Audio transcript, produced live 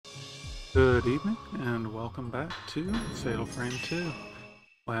Good evening, and welcome back to Fatal Frame 2.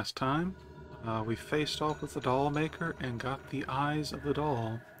 Last time, we faced off with the doll maker and got the eyes of the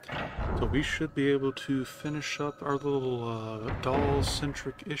doll. So we should be able to finish up our little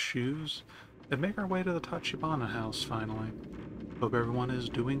doll-centric issues and make our way to the Tachibana house finally. Hope everyone is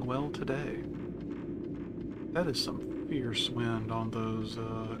doing well today. That is some fierce wind on those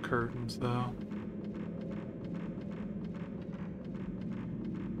curtains, though.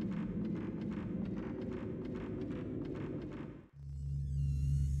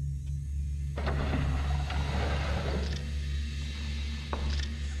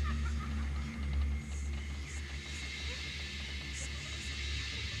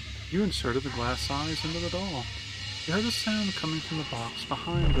 You inserted the glass eyes into the doll. You heard a sound coming from the box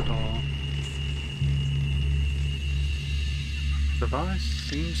behind the doll. The device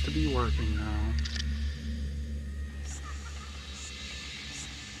seems to be working now.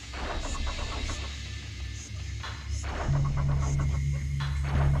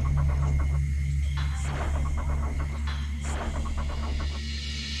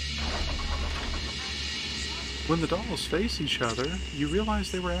 When the dolls face each other, you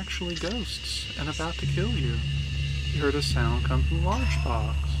realize they were actually ghosts and about to kill you. You heard a sound come from the large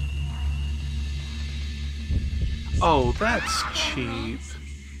box. Oh, that's cheap.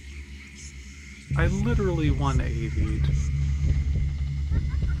 I literally 180'd.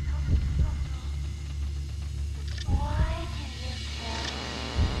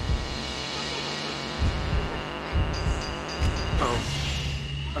 Oh,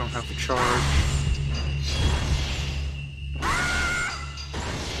 I don't have to charge.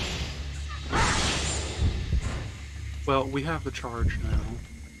 Well, we have the charge now.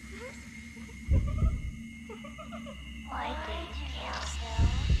 Why did you kill him?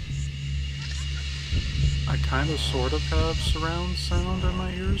 I kind of sort of have surround sound in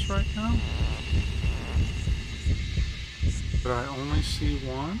my ears right now. But I only see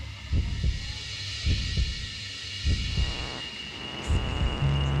one.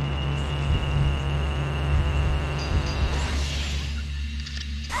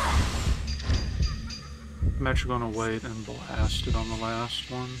 I'm actually going to wait and blast it on the last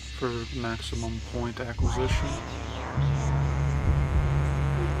one for maximum point acquisition.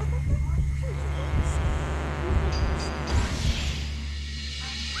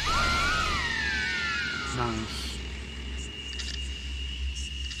 Nice.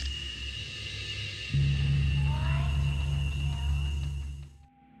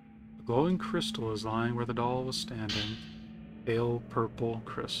 A glowing crystal is lying where the doll was standing. Pale purple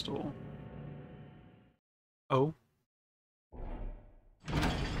crystal. Oh.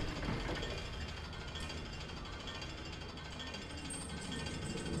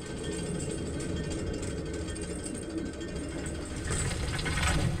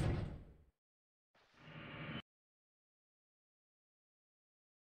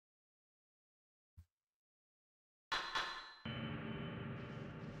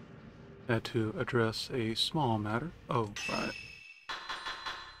 Had to address a small matter. Oh, right.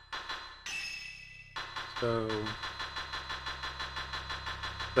 So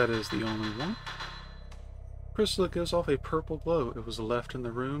that is the only one. Crystal gives off a purple glow. It was left in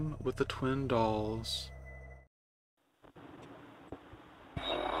the room with the twin dolls.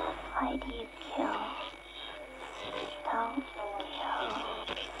 Why do you kill? Don't kill.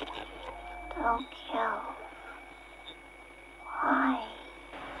 Don't kill. Why?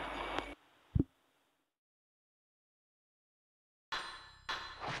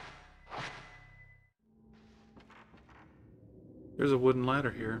 There's a wooden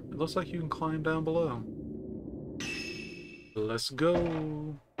ladder here. It looks like you can climb down below. Let's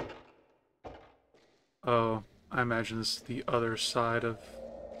go. Oh, I imagine this is the other side of...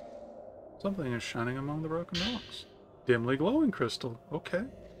 Something is shining among the broken rocks. Dimly glowing crystal. Okay.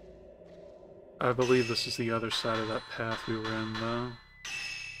 I believe this is the other side of that path we were in, though.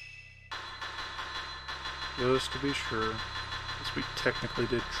 Just to be sure. As we technically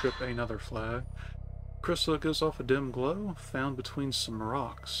did trip another flag. Crystal gives off a dim glow, found between some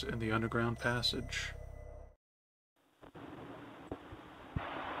rocks in the underground passage.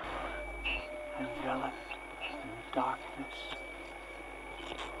 Enveloped in darkness,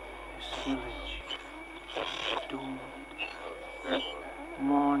 this village is doomed.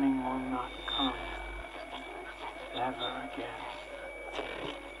 Morning will not come ever again.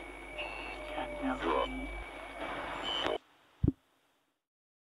 Can never be.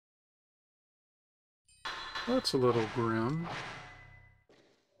 That's a little grim.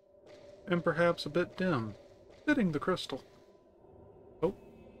 And perhaps a bit dim, fitting the crystal. Oh.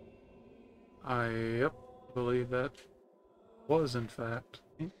 I believe that was in fact.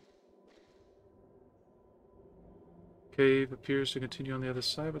 Cave appears to continue on the other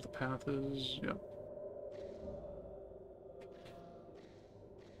side, but the path is... Yep.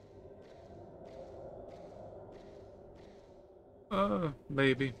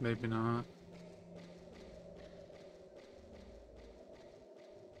 Maybe, maybe not.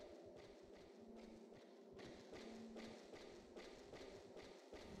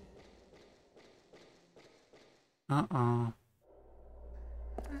 Uh-uh.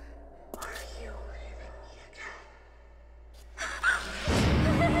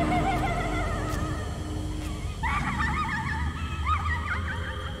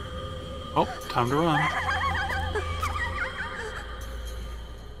 Oh, time to run.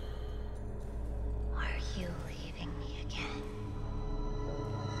 Are you leaving me again?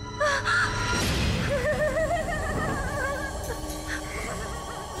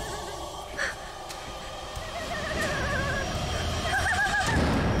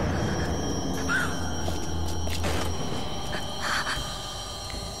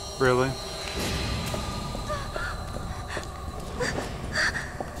 Really?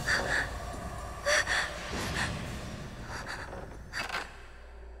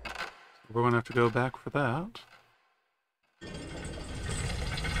 We're gonna have to go back for that.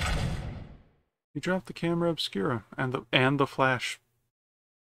 You dropped the camera obscura and the flash.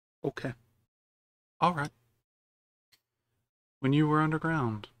 Okay. Alright. When you were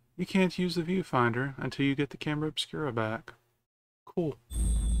underground. You can't use the viewfinder until you get the camera obscura back. Cool.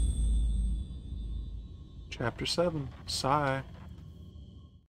 Chapter 7. Sigh.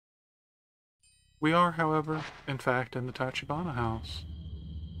 We are, however, in fact, in the Tachibana house.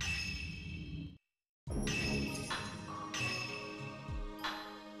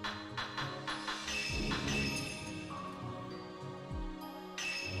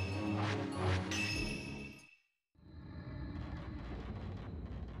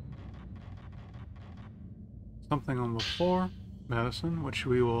 Something on the floor. Medicine, which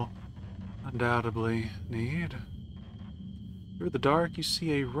we will undoubtedly need. Through the dark, you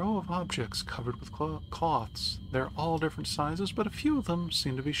see a row of objects covered with cloths. They're all different sizes, but a few of them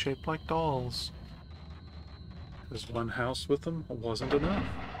seem to be shaped like dolls. Because one house with them wasn't enough.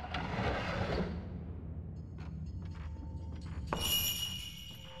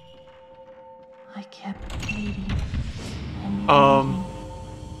 I kept waiting.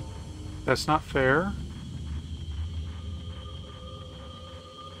 That's not fair.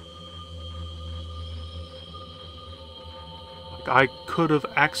 I could have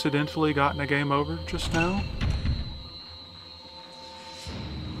accidentally gotten a game over just now.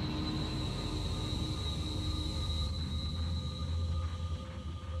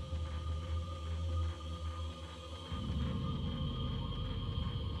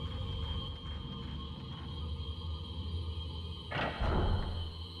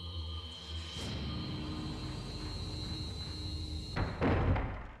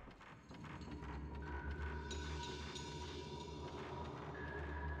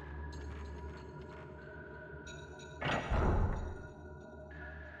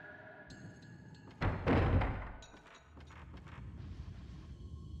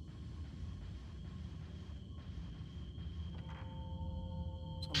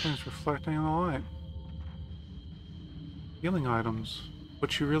 Something's reflecting in the light. Healing items.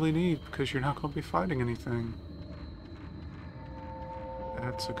 What you really need, because you're not going to be fighting anything.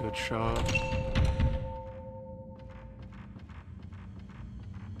 That's a good shot.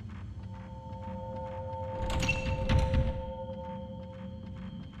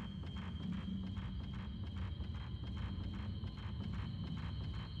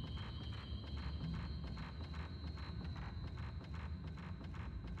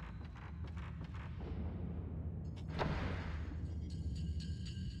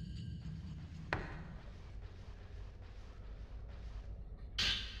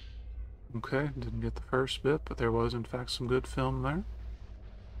 Okay, didn't get the first bit, but there was in fact some good film there.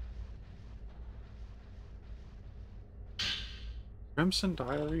 Crimson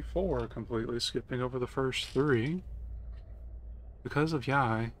Diary 4, completely skipping over the first 3. Because of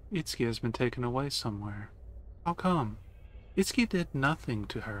Yai, Itsuki has been taken away somewhere. How come? Itsuki did nothing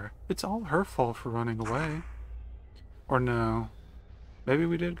to her. It's all her fault for running away. Or no. Maybe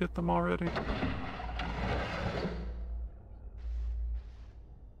we did get them already?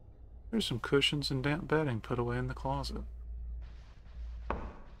 There's some cushions and damp bedding put away in the closet.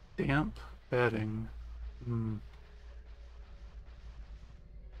 Damp bedding.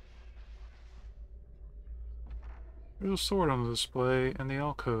 There's a sword on the display in the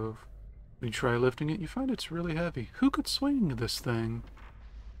alcove. When you try lifting it, you find it's really heavy. Who could swing this thing?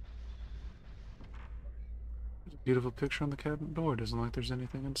 There's a beautiful picture on the cabinet door. Doesn't look like there's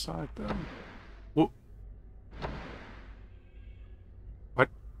anything inside, though. Whoa.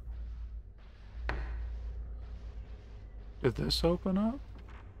 Did this open up?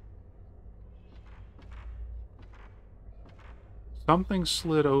 Something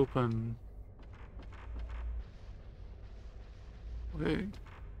slid open. Wait.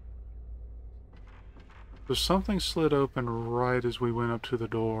 So something slid open right as we went up to the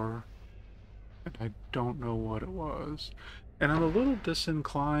door. And I don't know what it was. And I'm a little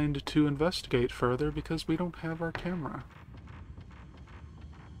disinclined to investigate further because we don't have our camera.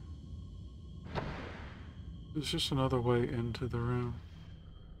 It's just another way into the room.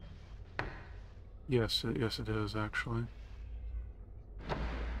 Yes, it is actually.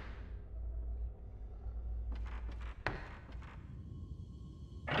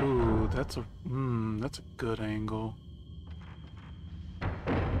 Ooh, that's a good angle.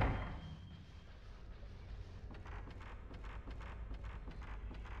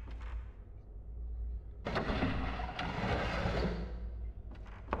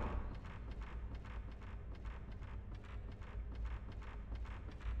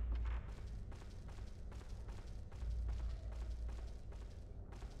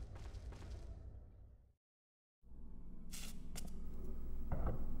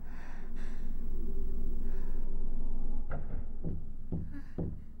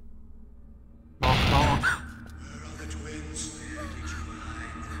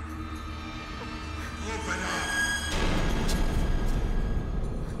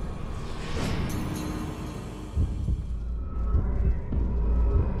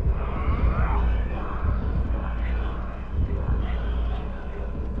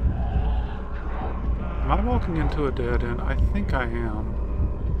 Am I walking into a dead end? I think I am.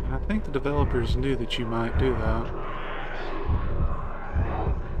 And I think the developers knew that you might do that.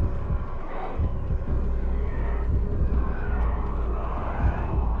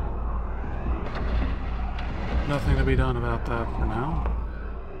 Nothing to be done about that for now.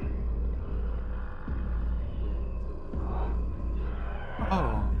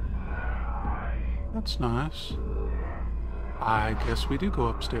 Oh. That's nice. I guess we do go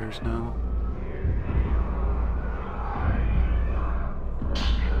upstairs now.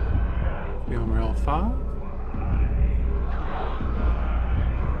 Feeling real 5.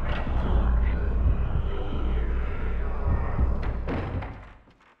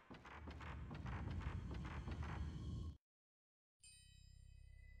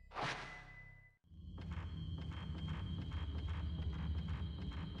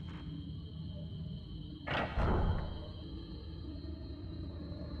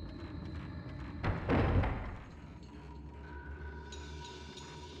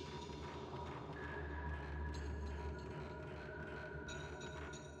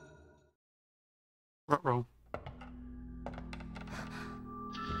 Ruh-roh.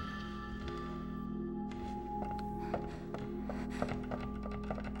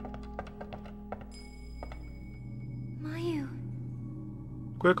 Mayu.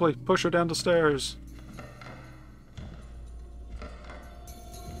 Quickly, push her down the stairs.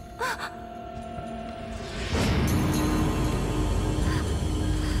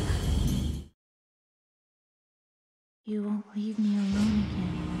 You won't leave me alone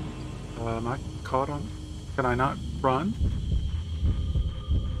again. Am I caught on? Can I not run?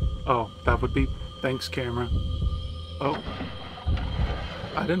 Oh, that would be... Thanks, camera. Oh.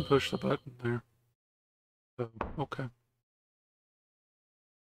 I didn't push the button there. So, okay.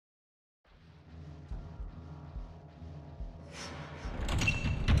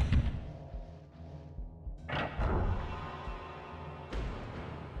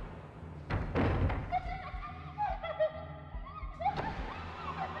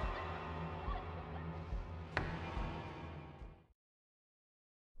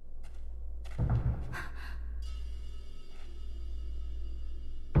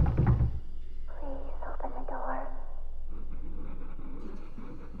 Please open the door.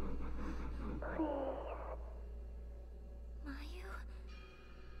 Please. Mayu?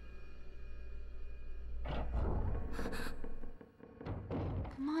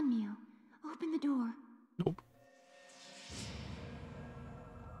 Come on, Mew. Open the door. Nope.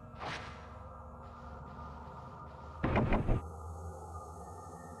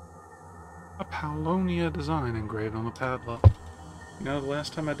 A Paulonia design engraved on the padlock. You know, the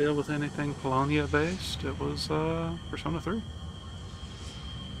last time I dealt with anything Polonia based, it was Persona 3.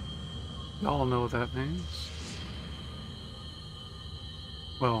 Y'all know what that means.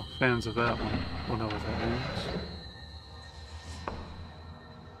 Well, fans of that one will know what that means.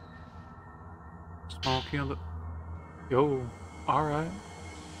 Small key on the... Yo, alright.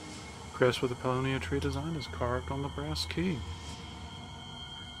 Crest with the Paulownia tree design is carved on the brass key.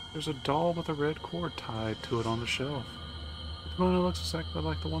 There's a doll with a red cord tied to it on the shelf. The kimono looks exactly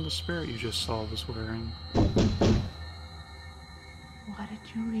like the one the spirit you just saw was wearing.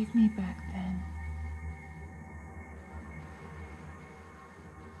 you leave me back then?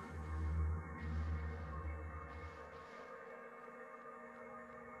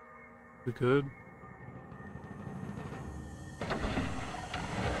 We good?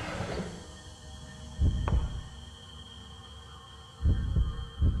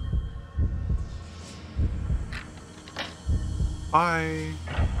 Bye.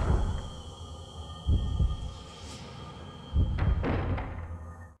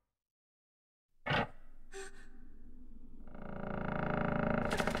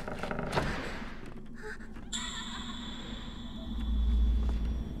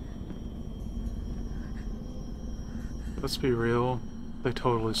 Let's be real. They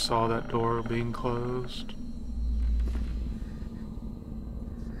totally saw that door being closed.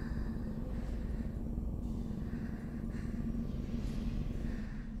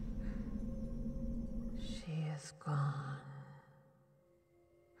 She is gone.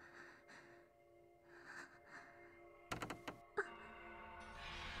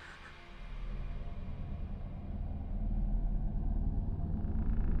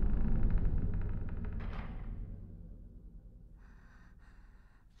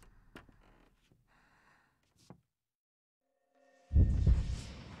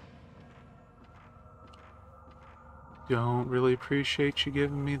 Don't really appreciate you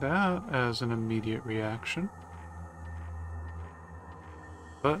giving me that as an immediate reaction.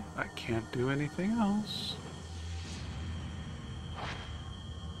 But I can't do anything else.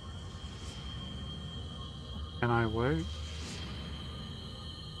 Can I wait?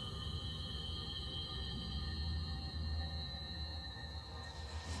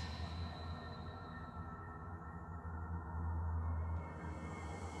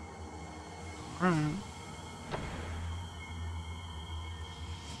 Alright.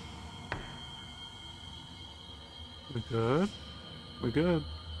 We good? We good.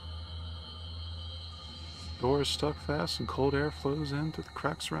 Door is stuck fast and cold air flows in through the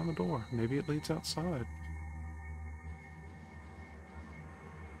cracks around the door. Maybe it leads outside.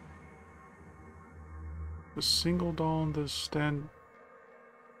 The single doll in the stand...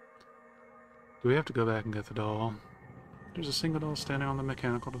 Do we have to go back and get the doll? There's a single doll standing on the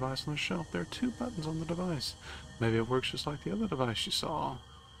mechanical device on the shelf. There are 2 buttons on the device. Maybe it works just like the other device you saw.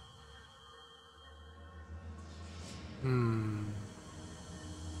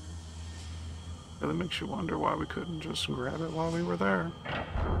 That makes you wonder why we couldn't just grab it while we were there.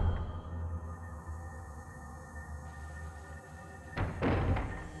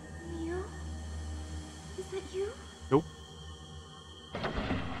 Mio? Is that you? Nope.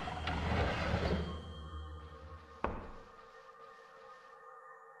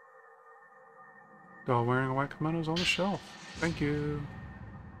 Doll wearing a white kimono is on the shelf. Thank you.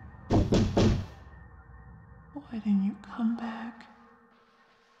 Why didn't you come back?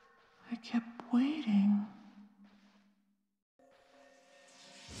 I kept waiting.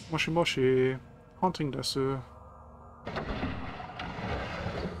 Moshi moshi. Haunting desu.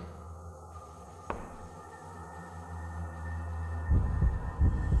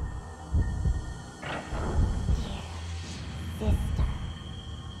 Sister.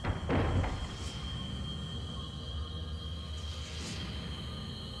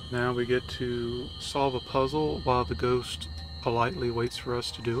 Now we get to solve a puzzle while the ghost politely waits for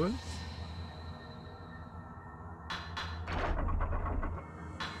us to do it.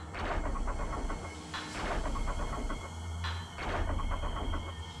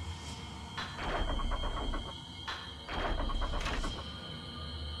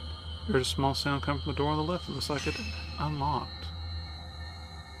 There's a small sound coming from the door on the left. It looks like it unlocked.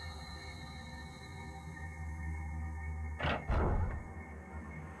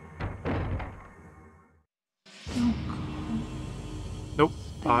 Don't go. Nope.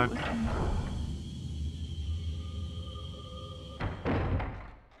 Stay Bye. with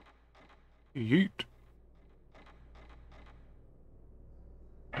me. Yeet.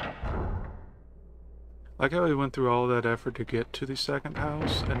 Like how we went through all that effort to get to the second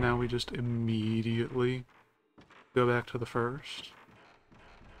house, and now we just immediately go back to the first.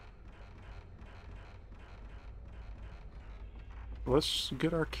 Let's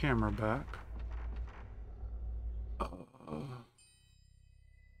get our camera back.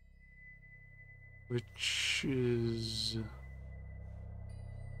 Which is...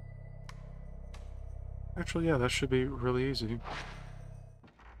 Actually, yeah, that should be really easy.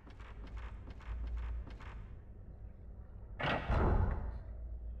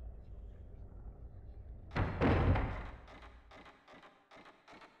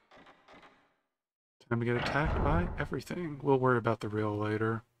 Time to get attacked by everything. We'll worry about the real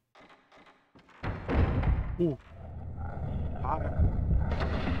later. Ooh. Hi.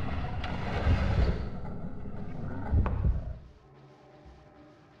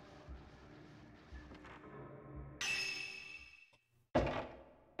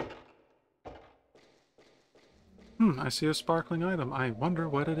 I see a sparkling item. I wonder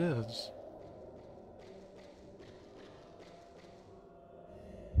what it is.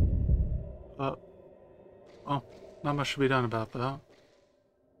 Oh, not much to be done about that.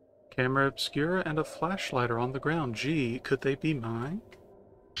 Camera obscura and a flashlight are on the ground. Gee, could they be mine?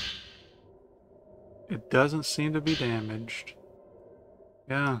 It doesn't seem to be damaged.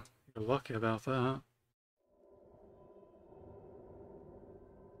 Yeah, you're lucky about that.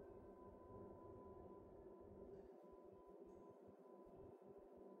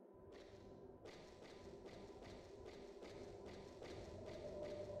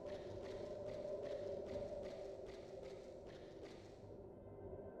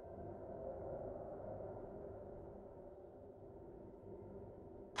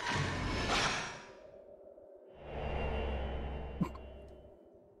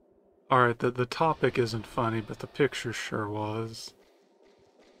 Alright, the topic isn't funny, but the picture sure was.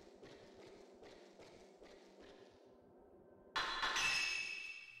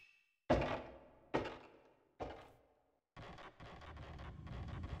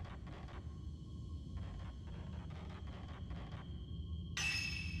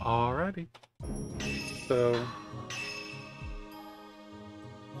 Alrighty. So,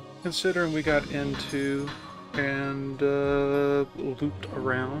 considering we got into and looped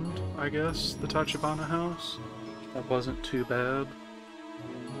around, I guess, the Tachibana house, that wasn't too bad.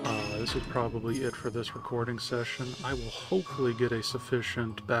 This is probably it for this recording session. I will hopefully get a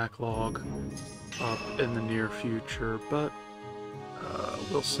sufficient backlog up in the near future, but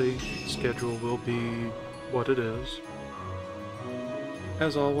we'll see. Schedule will be what it is.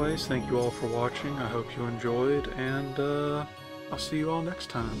 As always, thank you all for watching. I hope you enjoyed, and I'll see you all next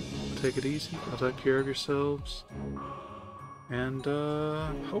time. Take it easy. I'll take care of yourselves. And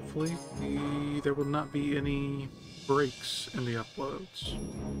hopefully there will not be any breaks in the uploads.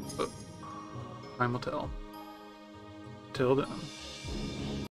 But time will tell. Till then.